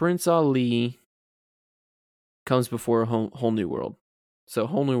Prince Ali comes before A Whole New World. So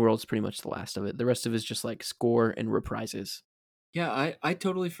Whole New World is pretty much the last of it. The rest of it is just like score and reprises. Yeah, I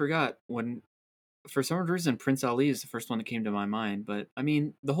totally forgot when, for some reason, Prince Ali is the first one that came to my mind. But I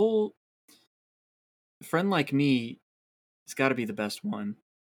mean, the whole Friend Like Me has got to be the best one.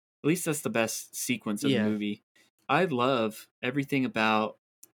 At least that's the best sequence of the movie. I love everything about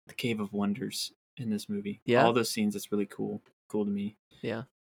the Cave of Wonders in this movie. Yeah. All those scenes, it's really cool. Cool to me. Yeah.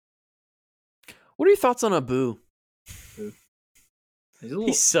 What are your thoughts on Abu?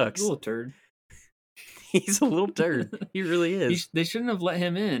 He sucks. He's a little turd. He's a little turd. He really is. They shouldn't have let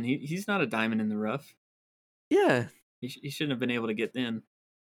him in. He's not a diamond in the rough. Yeah. He shouldn't have been able to get in.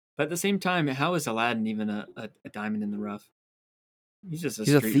 But at the same time, how is Aladdin even a diamond in the rough? He's just a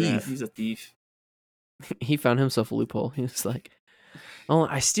street rat. He's a thief. He found himself a loophole. He was like, "Oh,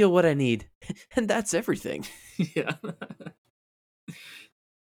 I steal what I need, and that's everything." Yeah.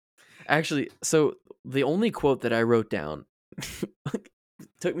 Actually, so the only quote that I wrote down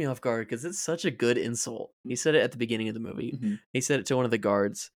took me off guard because it's such a good insult. He said it at the beginning of the movie. Mm-hmm. He said it to one of the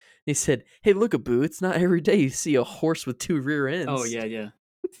guards. He said, "Hey, look, Abu, it's not every day you see a horse with two rear ends." Oh, yeah.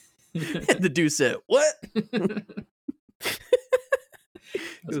 And the dude said, "What?"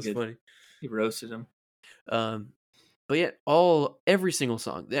 It was good. funny. He roasted him. But yeah, every single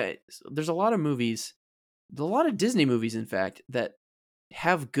song. There's a lot of movies, a lot of Disney movies, in fact, that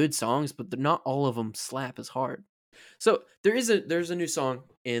have good songs, but not all of them slap as hard. So there's a new song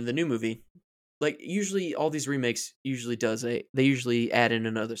in the new movie. Like usually, all these remakes they usually add in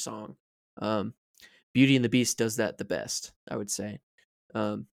another song. Beauty and the Beast does that the best, I would say.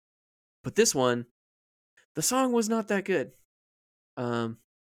 But this one, the song was not that good.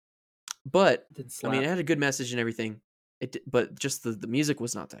 But I mean, it had a good message and everything. But just the music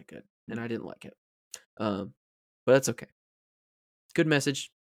was not that good, and I didn't like it. But that's okay. Good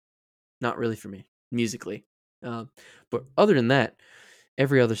message, not really for me musically. But other than that,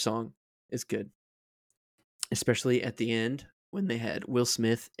 every other song is good. Especially at the end when they had Will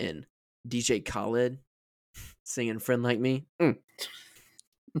Smith and DJ Khaled singing "Friend Like Me."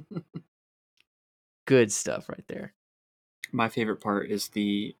 Good stuff right there. My favorite part is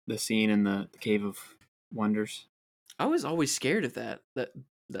the scene in the Cave of Wonders. I was always scared of that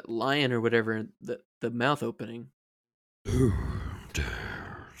lion or whatever, the mouth opening. Who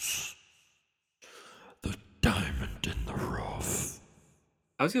dares the diamond in the rough?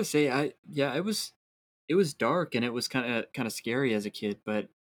 I was gonna say, it was dark and it was kind of scary as a kid, but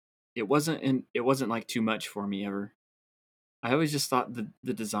it wasn't like too much for me ever. I always just thought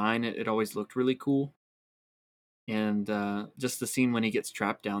the design, it always looked really cool. And just the scene when he gets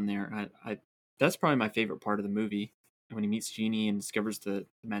trapped down there, I that's probably my favorite part of the movie. When he meets Genie and discovers the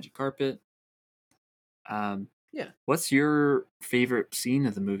magic carpet. Yeah. What's your favorite scene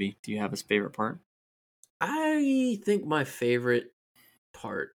of the movie? Do you have a favorite part? I think my favorite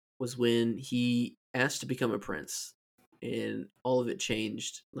part was when he asked to become a prince, and all of it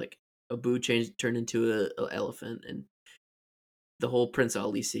changed. Like Abu turned into an elephant, and the whole Prince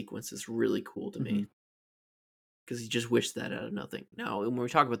Ali sequence is really cool to me because he just wished that out of nothing. Now, when we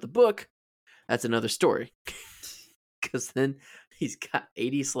talk about the book, that's another story. Because then he's got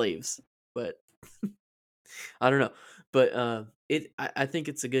 80 slaves, but I don't know. But I think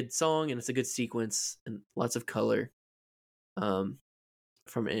it's a good song and it's a good sequence and lots of color. From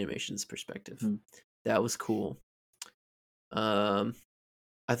an animation's perspective, that was cool. I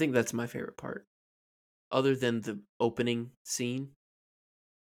think that's my favorite part, other than the opening scene.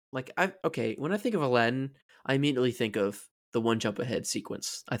 Like when I think of Aladdin, I immediately think of the One Jump Ahead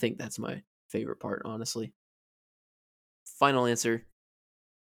sequence. I think that's my favorite part, honestly. Final answer,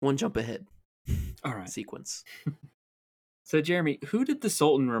 One Jump Ahead. All right. sequence. So, Jeremy, who did the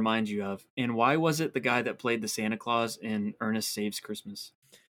Sultan remind you of, and why was it the guy that played the Santa Claus in Ernest Saves Christmas?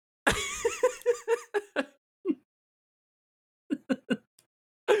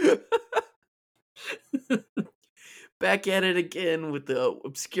 Back at it again with the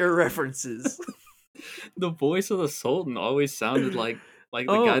obscure references. The voice of the Sultan always sounded like the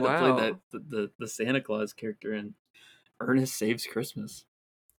guy that played that the Santa Claus character in Ernest Saves Christmas.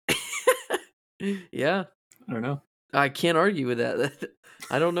 Yeah. I don't know. I can't argue with that.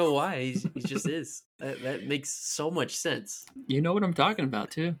 I don't know why. He just is. That makes so much sense. You know what I'm talking about,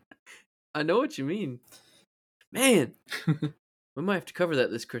 too. I know what you mean. Man, we might have to cover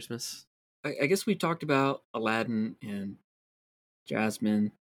that this Christmas. I guess we talked about Aladdin and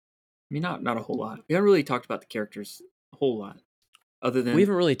Jasmine. I mean, not a whole lot. We haven't really talked about the characters a whole lot. Other than we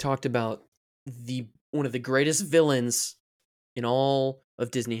haven't really talked about one of the greatest villains in all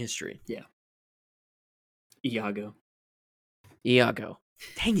of Disney history. Yeah. Iago.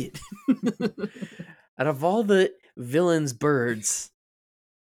 Dang it. Out of all the villains' birds,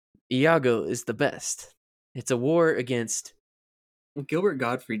 Iago is the best. It's a war against... Well, Gilbert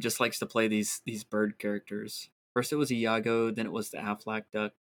Gottfried just likes to play these bird characters. First it was Iago, then it was the Aflac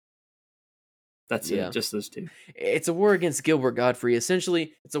duck. That's it, just those two. It's a war against Gilbert Gottfried.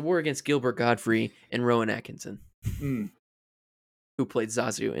 Essentially, it's a war against Gilbert Gottfried and Rowan Atkinson, who played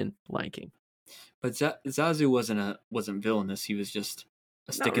Zazu in Lion King. But Zazu wasn't villainous. He was just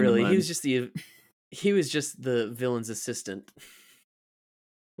a stick in the mud. He was just the villain's assistant.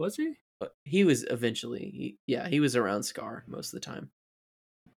 Was he? He was eventually. He was around Scar most of the time.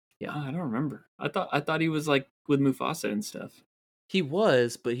 Yeah, I don't remember. I thought he was like with Mufasa and stuff. He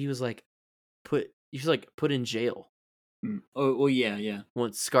was, but he was like put in jail. Oh well, yeah.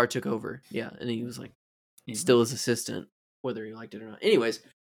 Once Scar took over, and he was like still his assistant, whether he liked it or not. Anyways,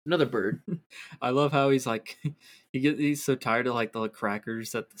 another bird. I love how he's like he's so tired of like the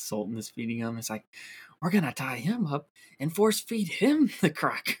crackers that the Sultan is feeding him. It's like, we're gonna tie him up and force feed him the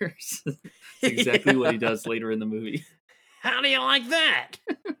crackers. That's exactly what he does later in the movie. How do you like that?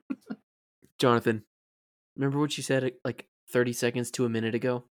 Jonathan, remember what you said like 30 seconds to a minute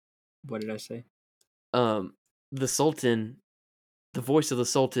ago? What did I say? The Sultan, the voice of the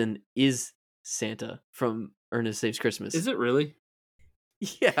Sultan is Santa from Ernest Saves Christmas. Is it really?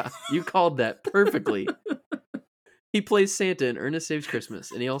 Yeah, you called that perfectly. He plays Santa in Ernest Saves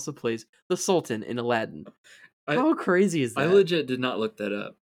Christmas, and he also plays the Sultan in Aladdin. How crazy is that? I legit did not look that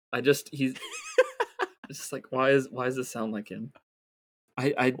up. He's it's just like, why does this sound like him?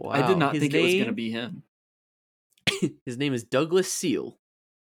 I did not think it was gonna be him. His name is Douglas Seal,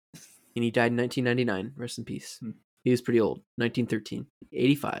 and he died in 1999. Rest in peace. He was pretty old. 1913,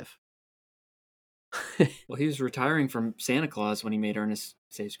 85. Well, he was retiring from Santa Claus when he made Ernest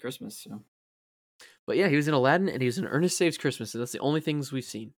Saves Christmas. So. But yeah, he was in Aladdin and he was in Ernest Saves Christmas. And that's the only things we've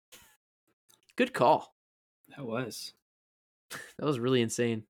seen. Good call. That was really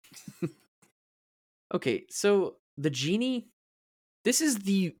insane. Okay, so the genie. This is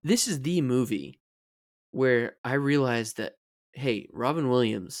the movie where I realized that, hey, Robin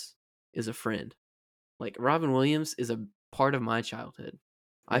Williams is a friend. Like, Robin Williams is a part of my childhood.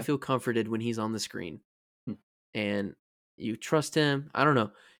 Yeah. I feel comforted when he's on the screen. And you trust him. I don't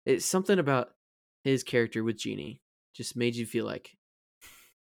know. It's something about his character with Genie just made you feel like,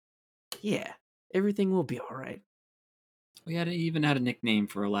 yeah, everything will be all right. We even had a nickname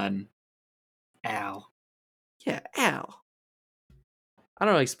for Aladdin. Al. Yeah, Al. I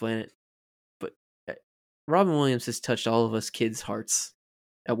don't know how to explain it, but Robin Williams has touched all of us kids' hearts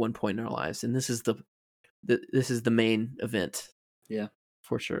at one point in our lives, and this is the main event. Yeah,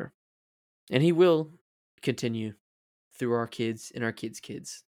 for sure. And he will continue through our kids and our kids'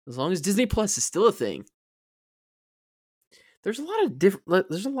 kids, as long as Disney Plus is still a thing. There's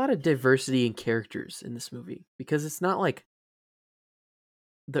a lot of diversity in characters in this movie, because it's not like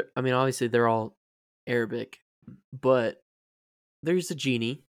obviously they're all Arabic, but there's a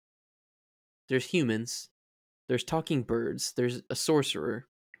genie, there's humans, there's talking birds, there's a sorcerer,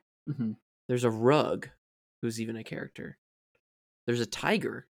 there's a rug, who's even a character, there's a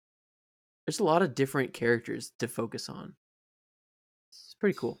tiger. There's a lot of different characters to focus on. It's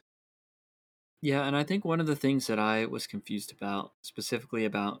pretty cool. Yeah, and I think one of the things that I was confused about, specifically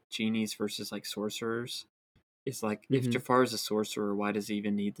about genies versus like sorcerers, is like, if Jafar is a sorcerer, why does he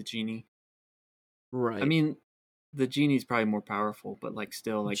even need the genie? Right. I mean, the genie's probably more powerful, but like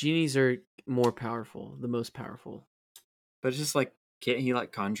still, like, genies are more powerful, the most powerful. But it's just like, can't he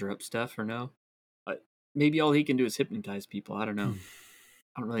like conjure up stuff or no? Maybe all he can do is hypnotize people. I don't know.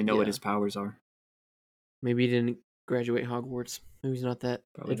 I don't really know what his powers are. Maybe he didn't graduate Hogwarts. Maybe he's not that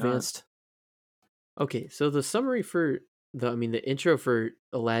advanced. Okay, so the summary for the intro for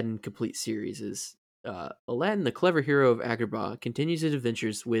Aladdin Complete Series is Aladdin, the clever hero of Agrabah, continues his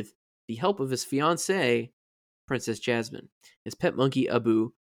adventures with the help of his fiancée, Princess Jasmine, his pet monkey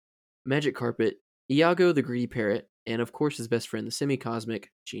Abu, Magic Carpet, Iago the greedy parrot, and of course his best friend, the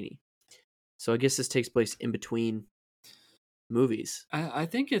semi-cosmic genie. So I guess this takes place in between movies. I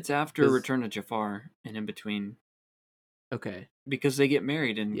think it's after Return of Jafar and in between. Okay. Because they get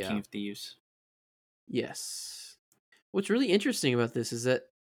married in King of Thieves. Yes. What's really interesting about this is that,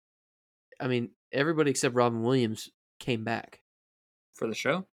 I mean, everybody except Robin Williams came back. For the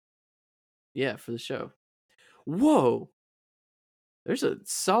show? Yeah, for the show. Whoa! There's a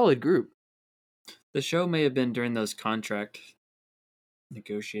solid group. The show may have been during those contract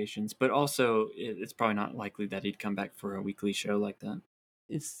negotiations, but also it's probably not likely that he'd come back for a weekly show like that.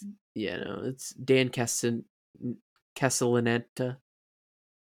 It's Dan Castellaneta.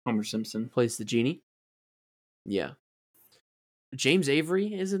 Homer Simpson plays the genie. Yeah. James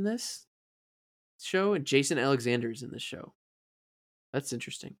Avery is in this show, and Jason Alexander is in this show. That's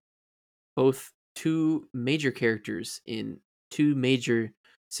interesting. Both two major characters in two major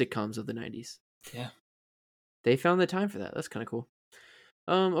sitcoms of the 90s. Yeah. They found the time for that. That's kind of cool.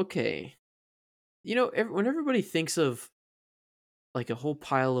 Okay. You know, when everybody thinks of like a whole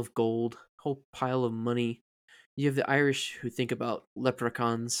pile of gold, whole pile of money, you have the Irish who think about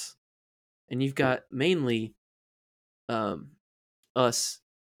leprechauns, and you've got mainly us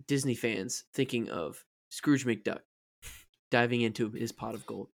Disney fans thinking of Scrooge McDuck diving into his pot of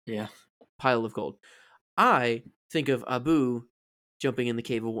gold. Yeah. Pile of gold. I think of Abu jumping in the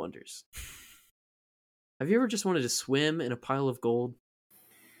Cave of Wonders. Have you ever just wanted to swim in a pile of gold?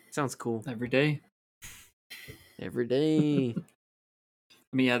 Sounds cool. Every day. Every day. Let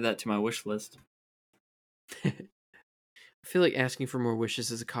me add that to my wish list. I feel like asking for more wishes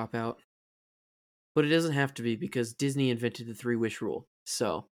is a cop-out. But it doesn't have to be, because Disney invented the 3-wish rule.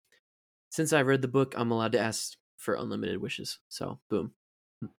 So, since I read the book, I'm allowed to ask for unlimited wishes. So, boom.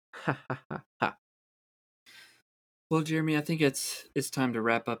 Ha ha ha ha. Well, Jeremy, I think it's time to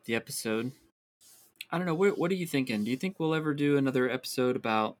wrap up the episode. I don't know, what are you thinking? Do you think we'll ever do another episode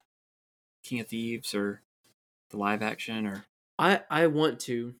about King of Thieves or the live action? Or I want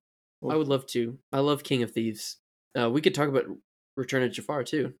to. I would love to. I love King of Thieves. We could talk about Return of Jafar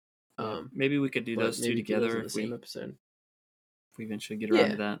too. Maybe we could do those two together in the same episode. If we eventually get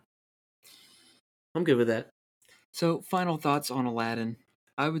around to that. I'm good with that. So, final thoughts on Aladdin.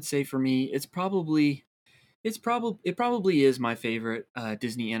 I would say for me, it probably is my favorite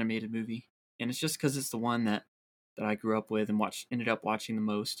Disney animated movie, and it's just because it's the one that I grew up with and ended up watching the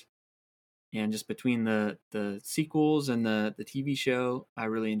most. And just between the sequels and the TV show, I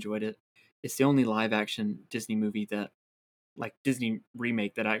really enjoyed it. It's the only live action Disney movie Disney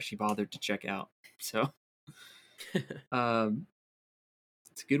remake that I actually bothered to check out. So, it's a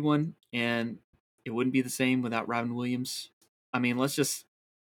good one, and it wouldn't be the same without Robin Williams. I mean, let's just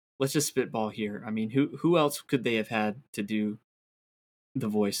spitball here. I mean, who else could they have had to do the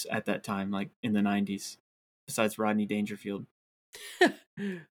voice at that time, like in the 90s, besides Rodney Dangerfield?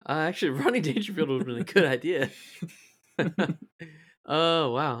 Actually, Rodney Dangerfield would have been a good idea.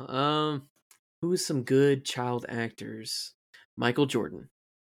 Oh, wow. Who's some good child actors? Michael Jordan.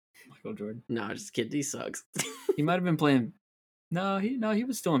 No, just kidding. He sucks. He might have been playing. No, he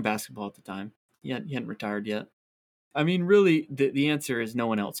was still in basketball at the time. He hadn't retired yet. I mean, really, the answer is no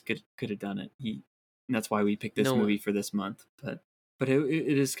one else could have done it. And that's why we picked this movie for this month. But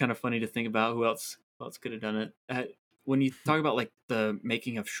it is kind of funny to think about who else could have done it. When you talk about like the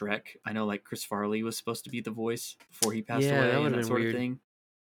making of Shrek, I know like Chris Farley was supposed to be the voice before he passed away, and that sort of thing.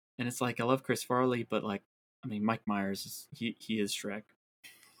 And it's like, I love Chris Farley, but like, I mean, Mike Myers he is Shrek.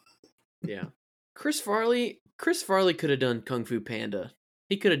 Yeah, Chris Farley could have done Kung Fu Panda.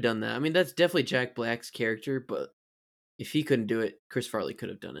 He could have done that. I mean, that's definitely Jack Black's character, but if he couldn't do it, Chris Farley could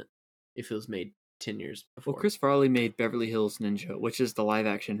have done it if it was made 10 years before. Well, Chris Farley made Beverly Hills Ninja, which is the live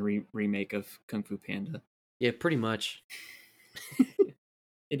action remake of Kung Fu Panda. Yeah, pretty much.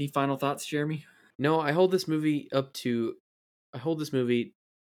 Any final thoughts, Jeremy? No, I hold this movie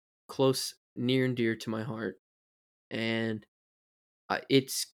close, near and dear to my heart, and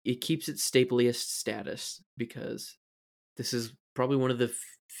it keeps its stapliest status because this is probably one of the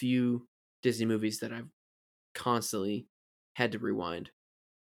few Disney movies that I've constantly had to rewind.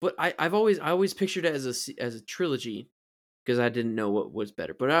 But I always pictured it as a trilogy because I didn't know what was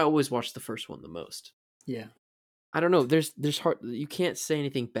better. But I always watched the first one the most. Yeah. I don't know. There's you can't say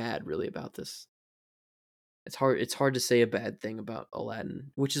anything bad really about this. It's hard to say a bad thing about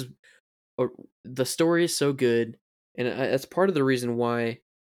Aladdin, the story is so good, and that's part of the reason why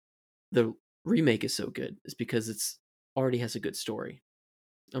the remake is so good is because it's already has a good story.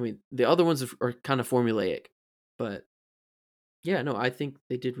 I mean, the other ones are kind of formulaic, but yeah, no, I think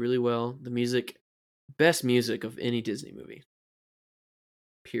they did really well. The music, best music of any Disney movie.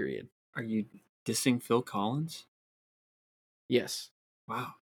 Period. Are you dissing Phil Collins? Yes.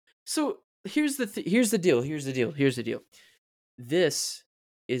 Wow. So here's the deal. This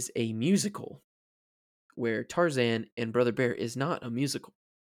is a musical, where Tarzan and Brother Bear is not a musical.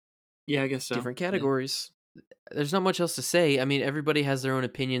 Yeah, I guess so. Different categories. Yeah. There's not much else to say. I mean, everybody has their own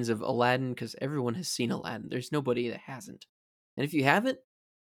opinions of Aladdin because everyone has seen Aladdin. There's nobody that hasn't. And if you haven't,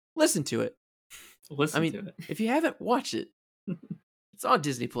 listen to it. Listen to it. If you haven't, watch it. It's on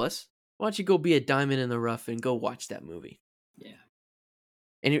Disney Plus. Why don't you go be a diamond in the rough and go watch that movie? Yeah.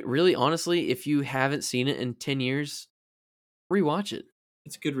 And it really, honestly, if you haven't seen it in 10 years, rewatch it.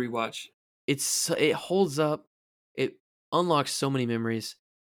 It's a good rewatch. It holds up. It unlocks so many memories.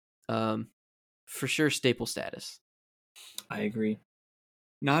 For sure, staple status. I agree.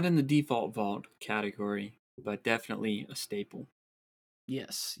 Not in the default vault category, but definitely a staple.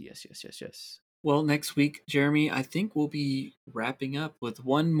 Yes. Well, next week, Jeremy, I think we'll be wrapping up with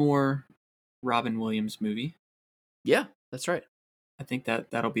one more Robin Williams movie. Yeah, that's right. I think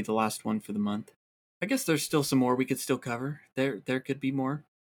that'll be the last one for the month. I guess there's still some more we could still cover. There could be more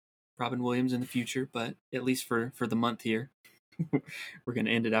Robin Williams in the future, but at least for the month here, we're going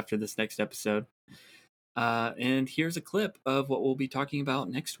to end it after this next episode. And here's a clip of what we'll be talking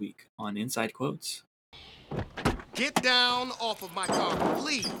about next week on Inside Quotes. Get down off of my car,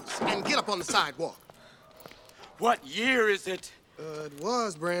 please, and get up on the sidewalk. What year is it? It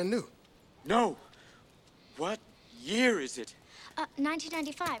was brand new. No. What year is it?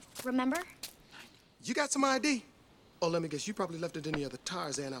 1995, remember? You got some ID? Oh, let me guess, you probably left it in the other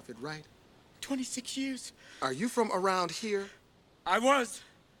Tarzan outfit, right? 26 years. Are you from around here? I was,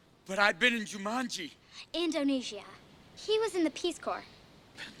 but I've been in Jumanji. Indonesia. He was in the Peace Corps.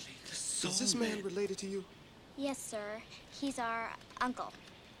 Is this man related to you? Yes, sir. He's our uncle.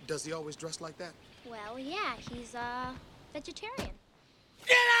 Does he always dress like that? Well, yeah, he's a vegetarian.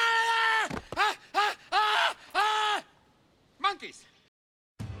 Get out of there! Monkeys!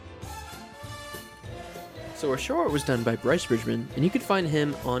 So our short was done by Bryce Bridgman, and you can find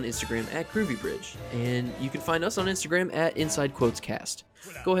him on Instagram at GroovyBridge, and you can find us on Instagram at InsideQuotesCast.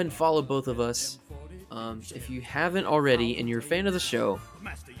 Go ahead and follow both of us. If you haven't already and you're a fan of the show,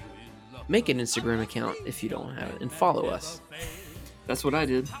 make an Instagram account if you don't have it, and follow us. That's what I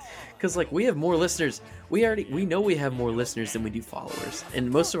did. Because we have more listeners. We know we have more listeners than we do followers, and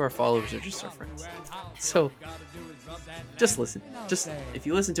most of our followers are just our friends. So just listen. If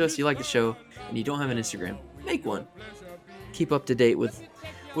you listen to us, you like the show, and you don't have an Instagram, make one. Keep up to date with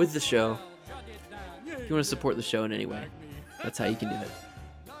the show. If you want to support the show in any way, that's how you can do it.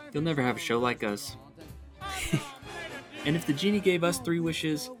 You'll never have a show like us. And if the genie gave us 3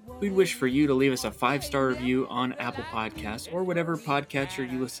 wishes, we'd wish for you to leave us a 5-star review on Apple Podcasts or whatever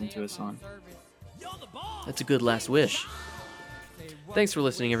podcatcher you listen to us on. That's a good last wish. Thanks for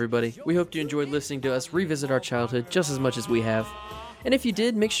listening, everybody. We hope you enjoyed listening to us revisit our childhood just as much as we have. And if you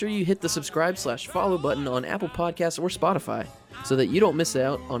did, make sure you hit the subscribe/follow button on Apple Podcasts or Spotify so that you don't miss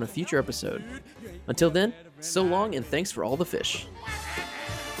out on a future episode. Until then, so long and thanks for all the fish.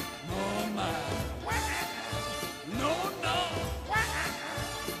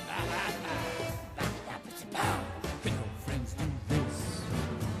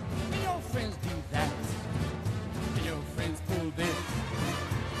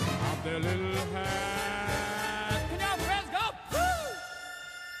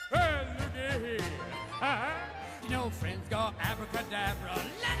 Friends go abracadabra,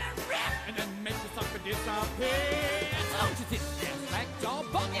 let it rip, and then make the sucker disappear. Don't you sit there, slack jaw,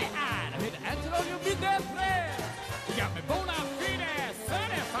 buggy-eyed. I'm here to answer all your midnight prayers. You got me bona fide,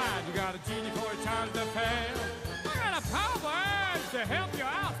 certified. You got a genie for a child to pay. I got a power urge to help you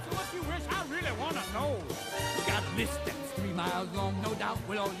out. So what you wish, I really want to know. You got a list that's 3 miles long, no doubt.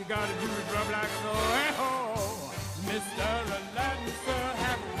 Well, all you got to do is rub like so. Hey-ho, Mr. Aladdin, sir,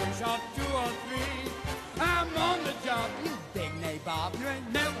 have a wish or 2 or 3. I'm on the job, you big nabob. You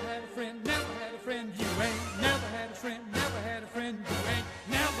ain't never had a friend, never had a friend. You ain't never had a friend, never had a friend. You ain't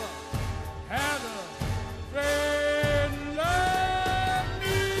never had a friend like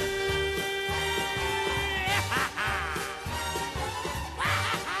me.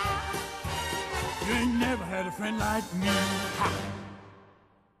 You ain't never had a friend like me.